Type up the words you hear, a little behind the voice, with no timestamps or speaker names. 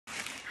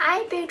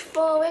Hi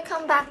beautiful,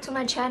 welcome back to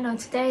my channel.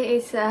 Today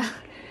is a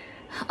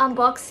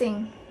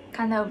unboxing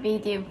kind of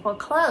video for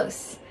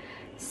clothes.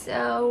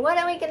 So what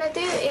are we gonna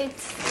do?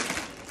 It's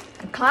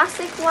a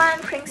classic one,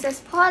 Princess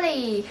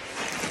Polly.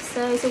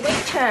 So it's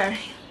winter.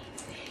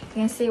 You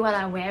can see what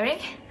I'm wearing.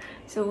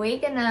 So we're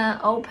gonna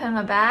open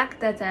a bag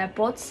that I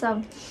bought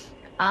some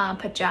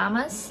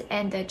pajamas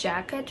and a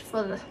jacket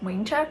for the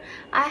winter.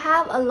 I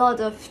have a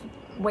lot of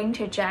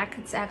winter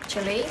jackets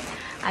actually.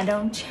 I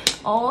don't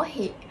all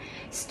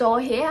store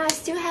here. I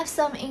still have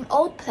some in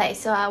old place,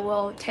 so I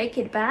will take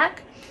it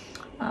back.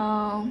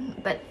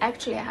 But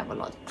actually I have a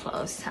lot of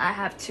clothes. I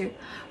have to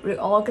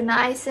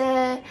reorganize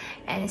it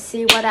and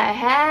see what I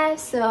have,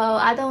 so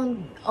I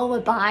don't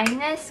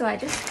overbuying it. So I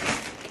just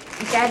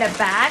get a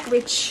bag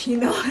which, you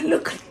know,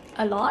 look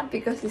a lot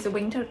because it's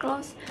winter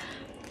clothes.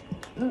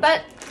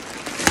 But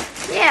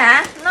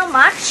yeah, not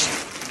much.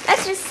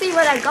 Let's just see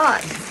what I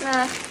got.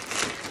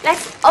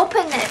 Let's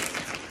open it.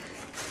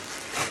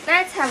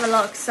 Let's have a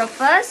look. So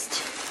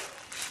first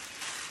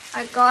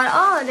I got,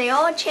 oh, they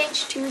all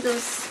changed to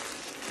those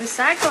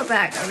recycle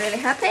bag. I'm really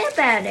happy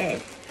about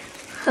it.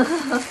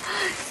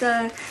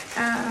 So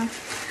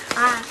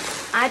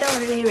I don't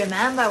really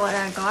remember what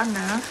I got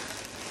now.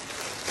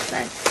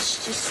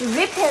 Let's just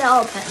rip it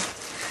open.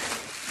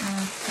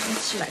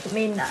 It's like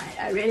midnight.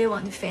 I really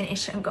want to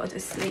finish and go to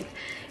sleep.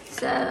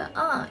 So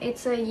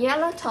it's a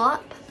yellow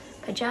top,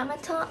 pajama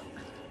top.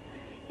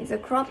 It's a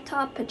crop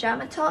top,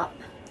 pajama top.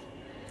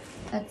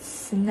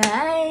 That's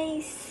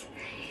nice.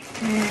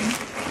 And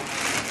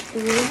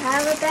do we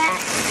have a bag?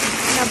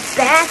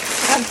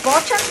 A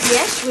bottom?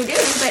 Yes, we do,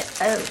 but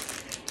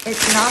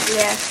it's not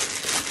yet.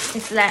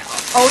 It's like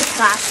old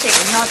plastic,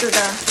 not the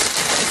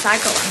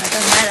recycle one. It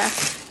doesn't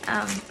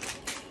matter.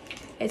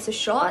 It's a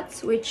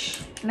shorts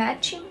which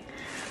matching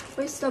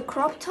with the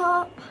crop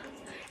top.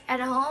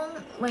 At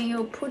home, when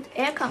you put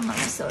aircon on,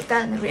 so it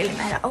doesn't really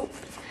matter. Oh,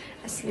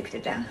 I slipped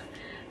it down.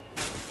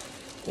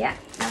 Yeah,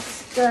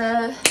 that's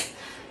the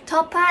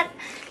top part.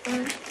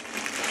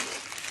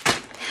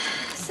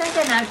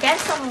 Second, I get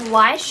some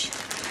white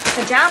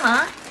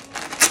pajama,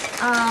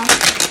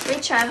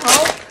 which I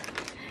hope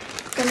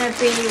gonna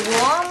be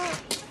warm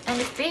and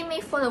fit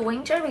me for the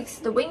winter, because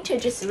the winter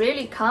just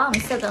really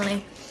comes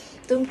suddenly,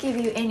 don't give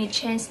you any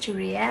chance to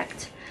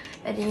react.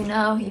 But you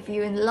know, if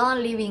you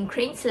long live in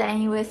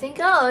Queensland, you will think,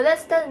 oh,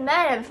 that doesn't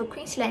matter. For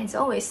Queensland, it's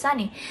always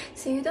sunny,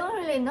 so you don't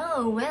really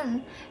know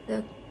when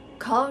the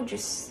cold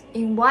just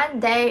in one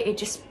day it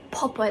just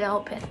pop it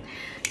open.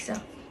 So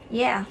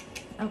yeah,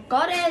 I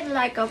got it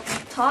like up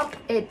top.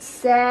 It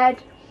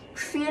said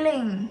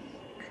feeling,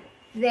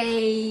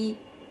 they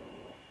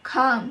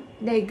come,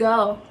 they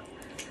go.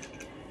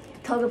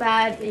 Talk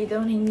about you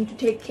don't need to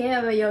take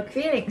care of your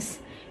feelings.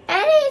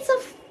 And it's a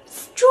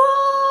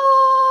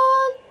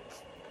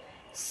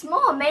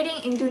small, made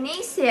in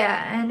Indonesia,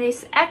 and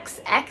it's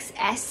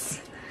XXS,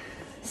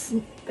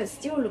 but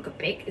still look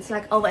big. It's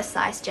like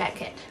oversized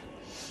jacket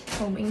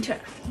for winter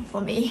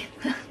for me.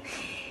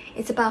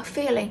 It's about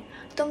feeling.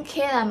 Don't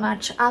care that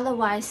much,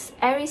 otherwise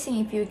everything,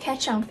 if you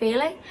catch on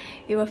feeling,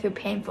 you will feel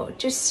painful.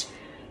 Just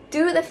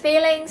do the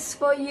feelings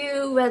for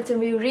you. Whether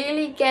we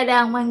really get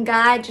on one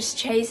guy, just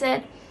chase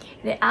it.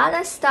 The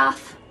other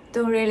stuff,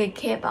 don't really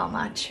care about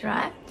much,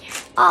 right?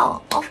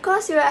 Oh, of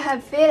course you will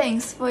have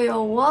feelings for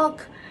your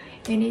work.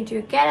 You need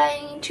to get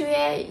into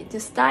it, to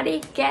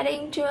study, get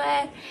into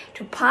it,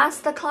 to pass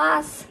the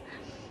class.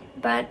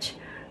 But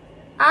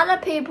other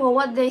people,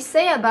 what they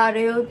say about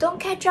you, don't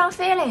catch on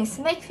feelings,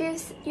 make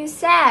you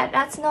sad.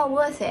 That's not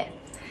worth it.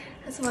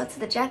 That's what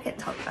the jacket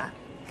talk about.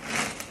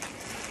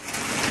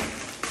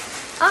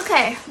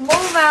 Okay,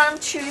 move on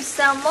to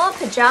some more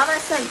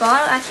pajamas I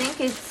got. I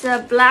think it's a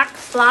black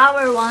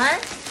flower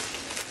one.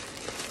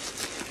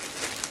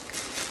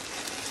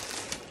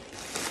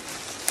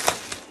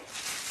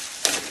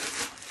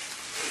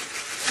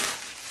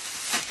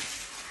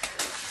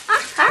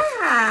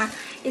 Aha!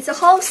 It's a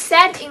whole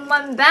set in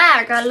one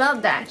bag. I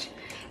love that.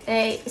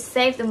 They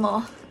saved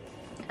more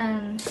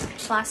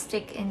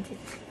plastic, and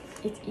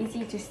it's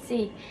easy to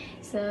see.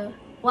 So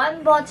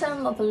one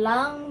bottom of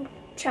long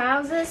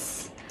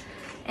trousers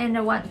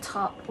and one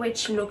top,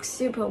 which looks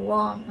super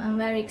warm. I'm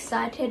very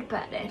excited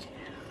about it.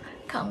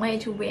 Can't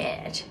wait to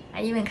wear it.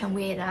 I even can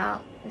wear it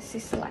out. This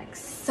is like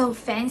so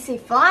fancy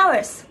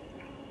flowers.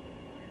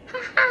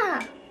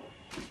 Haha.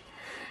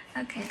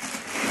 Okay.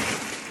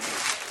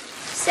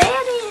 Say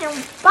I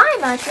didn't buy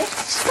much. There's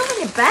so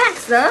many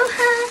bags though.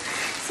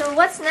 So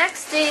what's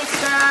next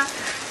is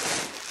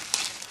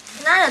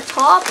not a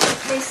top.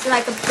 It's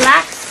like a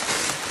black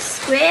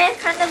square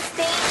kind of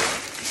thing.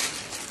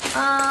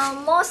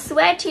 More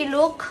sweaty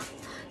look.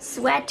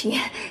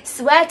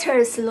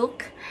 Sweaters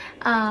look.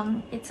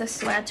 It's a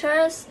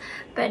sweaters,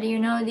 but you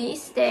know,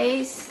 these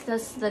days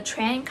the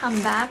trend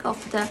come back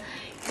of the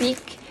big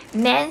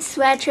man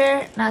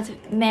sweater, not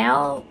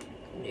male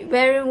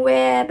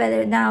wear,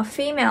 but now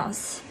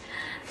females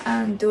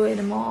do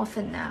it more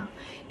often now,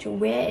 to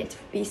wear it,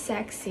 be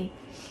sexy,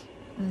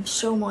 and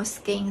show more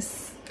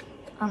skins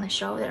on the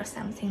shoulder or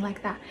something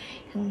like that,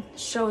 and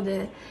show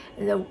the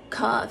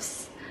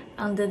curves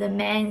under the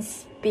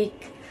man's big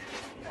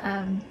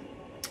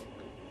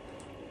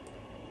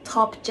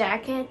top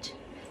jacket,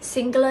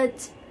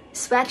 singlet,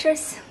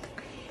 sweaters.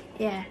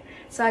 Yeah,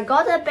 so I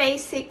got a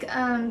basic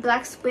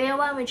black square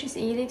one, which is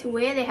easy to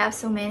wear. They have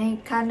so many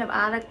kind of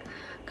other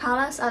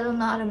colors I don't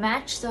know how to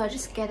match, so I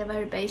just get a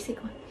very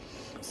basic one.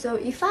 So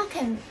if I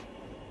can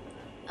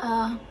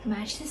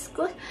match this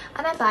good,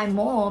 I might buy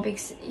more,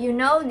 because you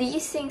know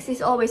these things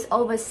is always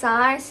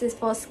oversized. It's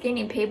for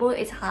skinny people,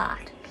 it's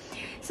hard.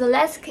 So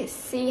let's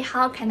see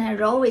how can I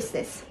roll with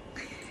this.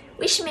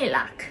 Wish me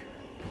luck.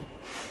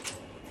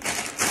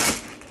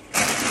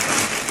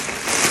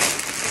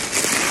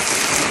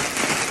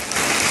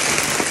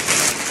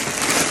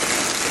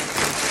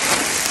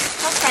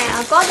 Okay,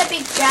 I got a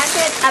big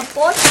jacket. I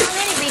bought too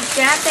many big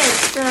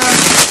jackets, so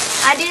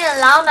I didn't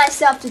allow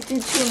myself to do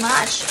too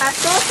much. I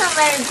saw some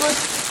very good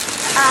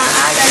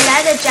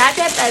leather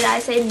jacket, but I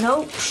said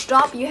no,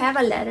 stop, you have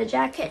a leather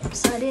jacket,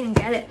 so I didn't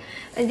get it.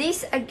 But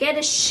this, I get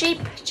a sheep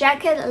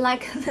jacket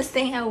like the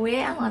thing I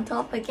wear on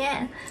top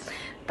again.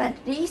 But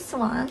this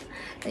one,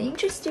 the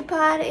interesting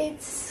part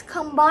is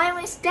combined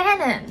with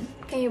denim.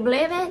 Can you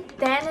believe it?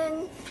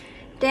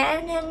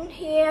 Denim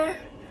here.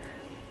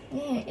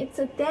 Yeah, it's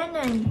a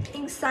denim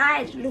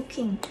inside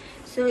looking.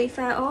 So if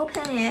I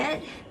open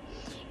it,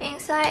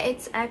 inside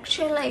it's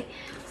actually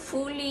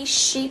fully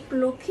sheep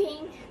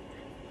looking,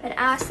 but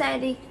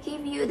outside they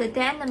give you the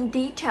denim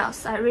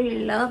details. I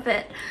really love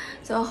it.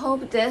 So I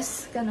hope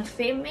this gonna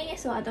fit me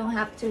so I don't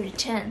have to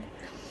return.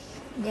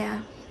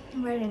 Yeah,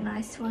 very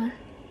nice one.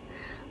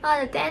 Oh,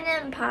 the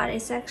denim part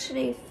is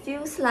actually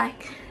feels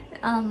like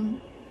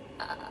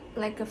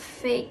a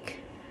fake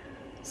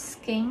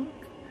skin,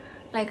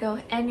 like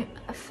a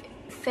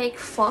fake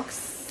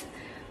fox,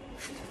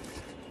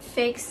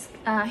 fake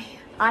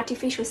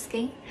artificial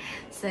skin.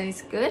 So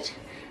it's good.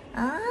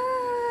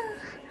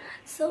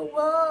 So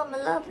warm,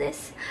 I love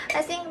this.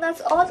 I think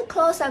that's all the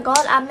clothes I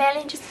got. I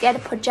mainly just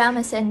get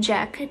pajamas and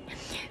jacket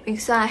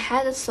because I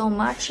had so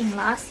much in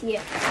last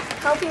year.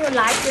 Hope you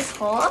like this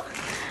haul.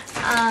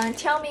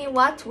 Tell me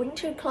what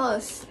winter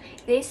clothes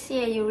this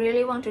year you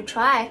really want to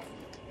try,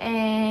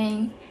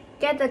 and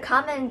get the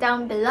comment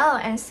down below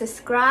and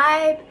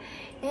subscribe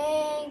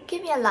and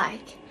give me a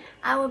like.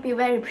 I will be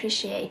very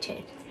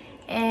appreciated.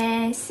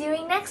 And see you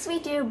in next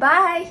video.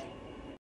 Bye.